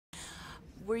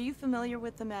Were you familiar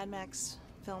with the Mad Max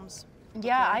films?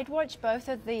 Yeah, I'd watched both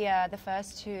of the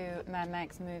first two Mad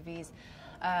Max movies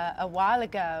a while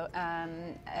ago.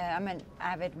 I'm an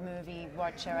avid movie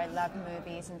watcher. I love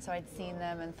movies, and so I'd seen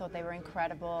them and thought they were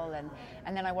incredible.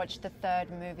 And then I watched the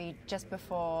third movie just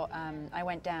before I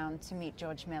went down to meet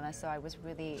George Miller, so I was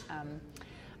really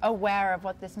aware of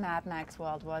what this Mad Max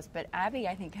world was. But Abbey,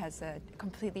 I think, has a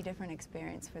completely different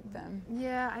experience with them.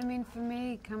 Yeah, I mean, for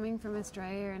me, coming from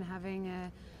Australia and having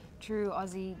a true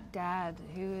Aussie dad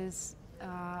who is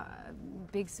a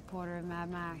big supporter of Mad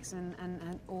Max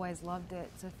and always loved it.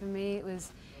 So for me, it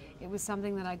was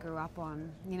something that I grew up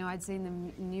on. You know, I'd seen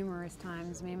them numerous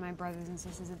times. Me and my brothers and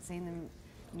sisters had seen them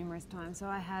numerous times. So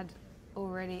I had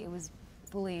already, it was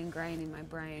fully ingrained in my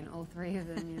brain, all three of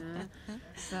them, you know.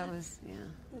 So it was, yeah.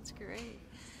 That's great.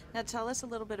 Now tell us a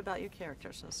little bit about your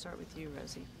character. So I'll start with you,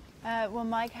 Rosie. Well,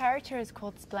 my character is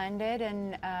called Splendid,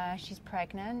 and she's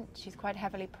pregnant. She's quite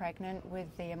heavily pregnant with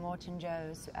the Immortan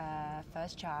Joe's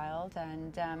first child,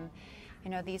 and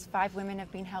you know, these 5 women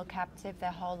have been held captive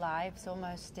their whole lives,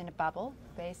 almost in a bubble,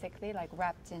 basically, like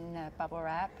wrapped in bubble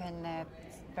wrap, and they're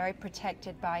very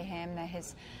protected by him. They're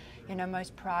his, you know,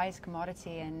 most prized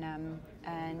commodity, and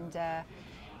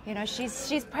you know,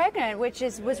 she's pregnant, which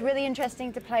was really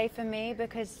interesting to play for me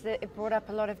because it brought up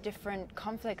a lot of different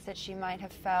conflicts that she might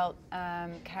have felt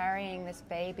carrying this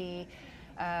baby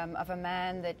of a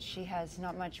man that she has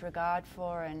not much regard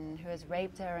for, and who has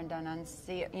raped her and done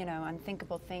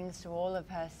unthinkable things to all of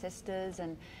her sisters,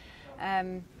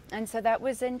 and so that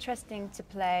was interesting to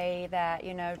play. That,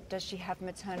 you know, does she have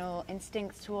maternal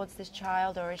instincts towards this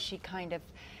child, or is she kind of,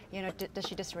 you know, does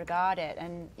she disregard it?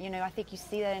 And, you know, I think you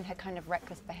see that in her kind of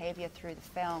reckless behavior through the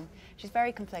film. She's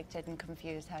very conflicted and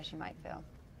confused how she might feel.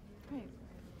 Great.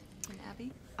 And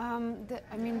Abbey?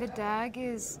 I mean, the dag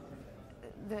is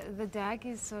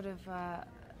sort of, I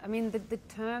mean, the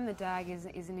term the dag is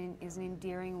an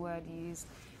endearing word used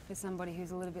for somebody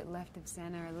who's a little bit left of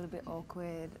center, a little bit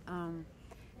awkward.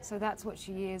 So that's what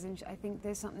she is, and I think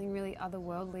there's something really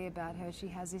otherworldly about her. She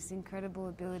has this incredible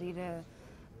ability to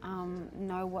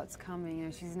know what's coming. You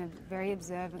know, she's a very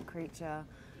observant creature,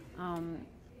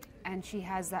 and she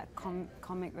has that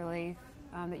comic relief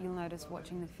that you'll notice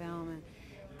watching the film. And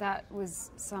that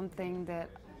was something that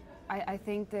I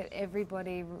think that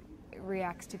everybody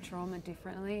reacts to trauma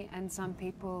differently, and some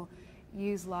people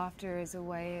use laughter as a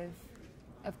way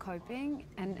of coping,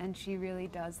 and she really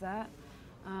does that.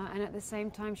 And at the same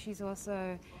time, she's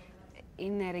also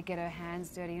in there to get her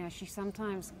hands dirty. You know, she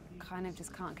sometimes kind of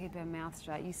just can't keep her mouth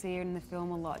shut. You see her in the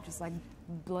film a lot, just like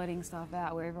blurting stuff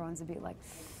out, where everyone's a bit like,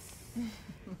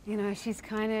 you know, she's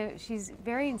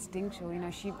very instinctual. You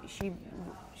know,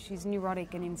 she's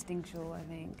neurotic and instinctual, I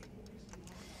think.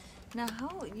 Now,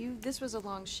 this was a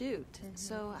long shoot.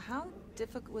 So how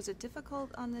was it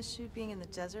difficult on this shoot, being in the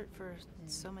desert for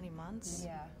so many months?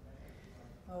 Yeah.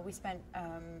 Well, we spent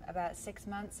about 6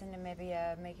 months in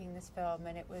Namibia making this film,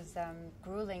 and it was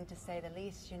grueling, to say the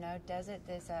least. You know, desert,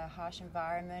 there's a harsh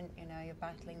environment. You know, you're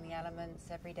battling the elements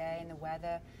every day and the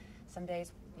weather. Some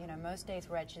days, you know, most days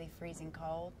were actually freezing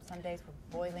cold. Some days were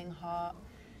boiling hot,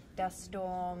 dust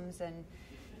storms, and,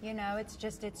 you know, it's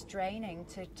draining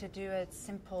to do a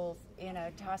simple, you know,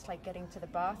 task like getting to the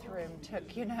bathroom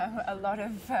took, you know, a lot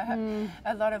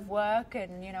of work.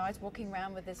 And, you know, I was walking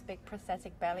around with this big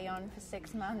prosthetic belly on for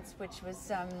 6 months, which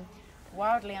was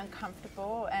wildly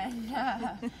uncomfortable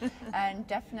and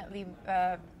definitely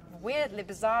weirdly,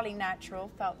 bizarrely natural.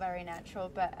 Felt very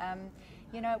natural, but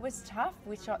you know, it was tough.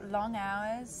 We shot long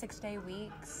hours, 6-day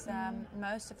weeks.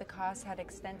 Most of the cast had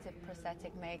extensive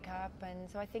prosthetic makeup, and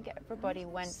so I think everybody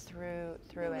went through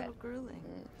it. A little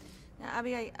grueling. Now,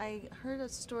 Abbey, I heard a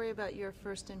story about your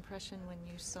first impression when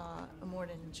you saw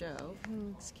Immortan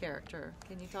Joe's character.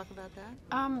 Can you talk about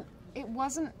that? It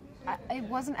wasn't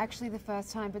actually the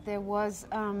first time, but there was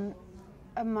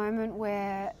a moment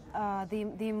where the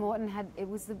Immortan had. It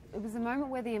was the moment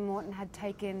where the Immortan had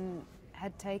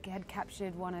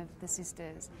captured one of the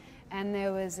sisters, and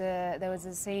there was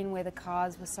a scene where the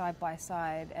cars were side by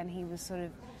side, and he was sort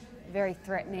of very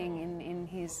threatening in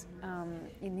his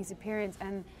appearance.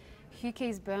 And Hugh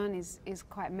Keays-Byrne is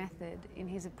quite method in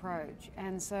his approach,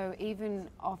 and so even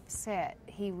off set,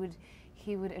 he would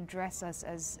address us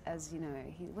as you know,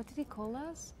 what did he call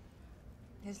us?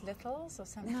 His littles or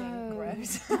something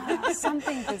gross?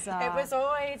 Something bizarre. It was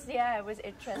always, it was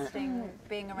interesting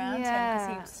being around him because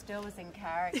he still was in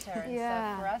character. And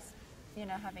so for us, you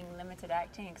know, having limited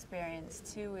acting experience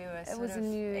too, we were a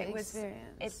new experience.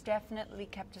 It definitely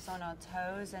kept us on our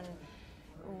toes, and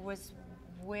was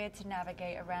weird to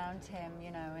navigate around him,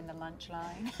 you know, in the lunch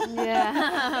line.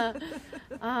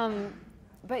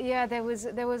 But yeah, there was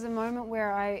a moment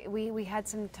where we had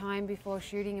some time before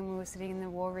shooting, and we were sitting in the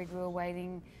war rig. We were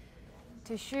waiting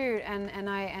to shoot, and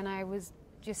I was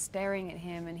just staring at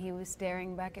him, and he was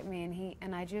staring back at me,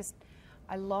 and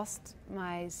I lost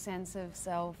my sense of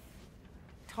self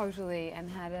totally, and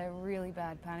had a really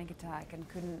bad panic attack, and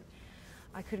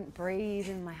I couldn't breathe,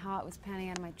 and my heart was pounding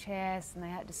out of my chest, and they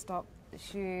had to stop the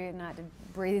shoot, and I had to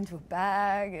breathe into a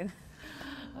bag, and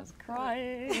I was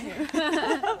crying.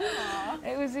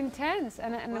 It was intense,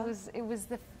 and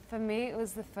for me it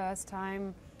was the first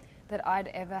time that I'd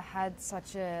ever had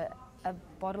such a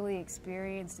bodily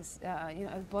experience,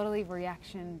 a bodily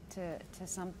reaction to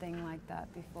something like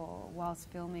that before whilst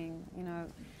filming. You know,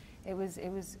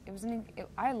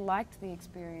 I liked the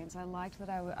experience. I liked that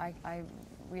I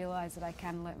realized that I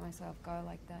can let myself go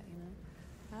like that. You know.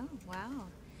 Oh wow.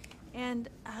 And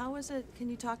how was it? Can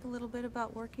you talk a little bit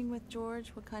about working with George?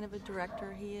 What kind of a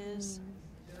director he is?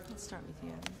 Let's start with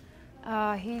you.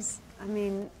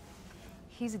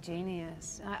 He's a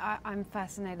genius. I'm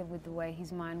fascinated with the way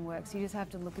his mind works. You just have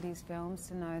to look at his films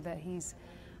to know that he's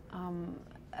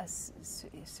a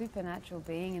supernatural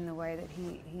being in the way that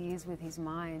he is with his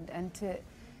mind. And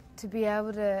to be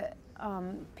able to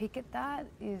pick at that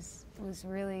was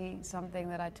really something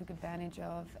that I took advantage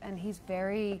of. And he's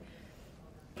very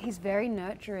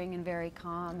nurturing and very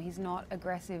calm. He's not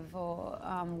aggressive or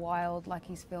wild like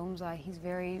his films are. He's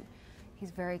very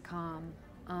calm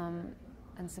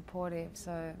and supportive.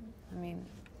 So, I mean,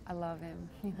 I love him.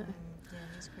 Yeah,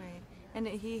 he's great. And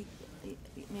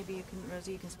maybe you can,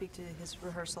 Rosie, you can speak to his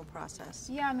rehearsal process.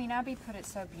 Yeah, I mean, Abbey put it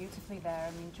so beautifully there.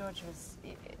 I mean, George was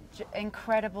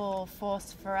incredible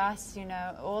force for us. You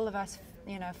know, all of us,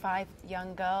 5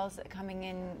 young girls coming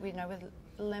in, with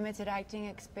limited acting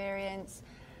experience.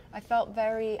 I felt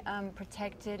very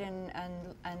protected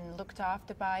and looked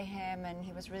after by him, and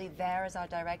he was really there as our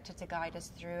director to guide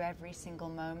us through every single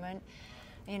moment.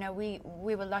 You know, we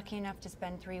were lucky enough to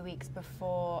spend 3 weeks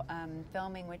before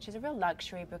filming, which is a real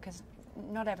luxury because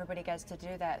not everybody gets to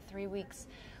do that. 3 weeks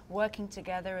working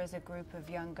together as a group of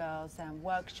young girls,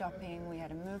 workshopping. We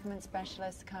had a movement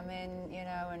specialist come in,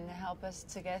 and help us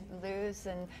to get loose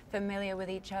and familiar with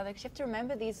each other. Because you have to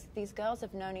remember, these girls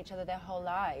have known each other their whole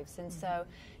lives, and so,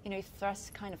 you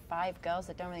thrust kind of 5 girls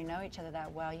that don't really know each other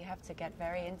that well. You have to get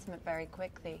very intimate very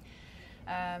quickly.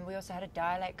 We also had a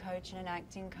dialect coach and an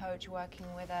acting coach working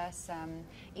with us.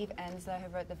 Eve Ensler, who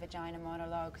wrote the Vagina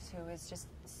Monologues, who was just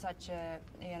such a,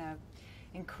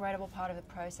 incredible part of the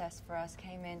process for us,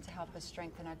 came in to help us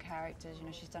strengthen our characters.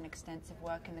 She's done extensive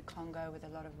work in the Congo with a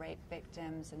lot of rape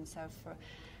victims, and so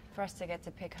for us to get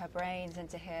to pick her brains and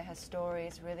to hear her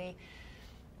stories really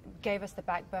gave us the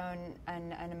backbone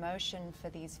and emotion for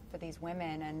these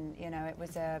women, and it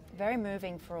was very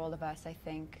moving for all of us, I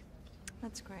think.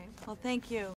 That's great. Well, thank you.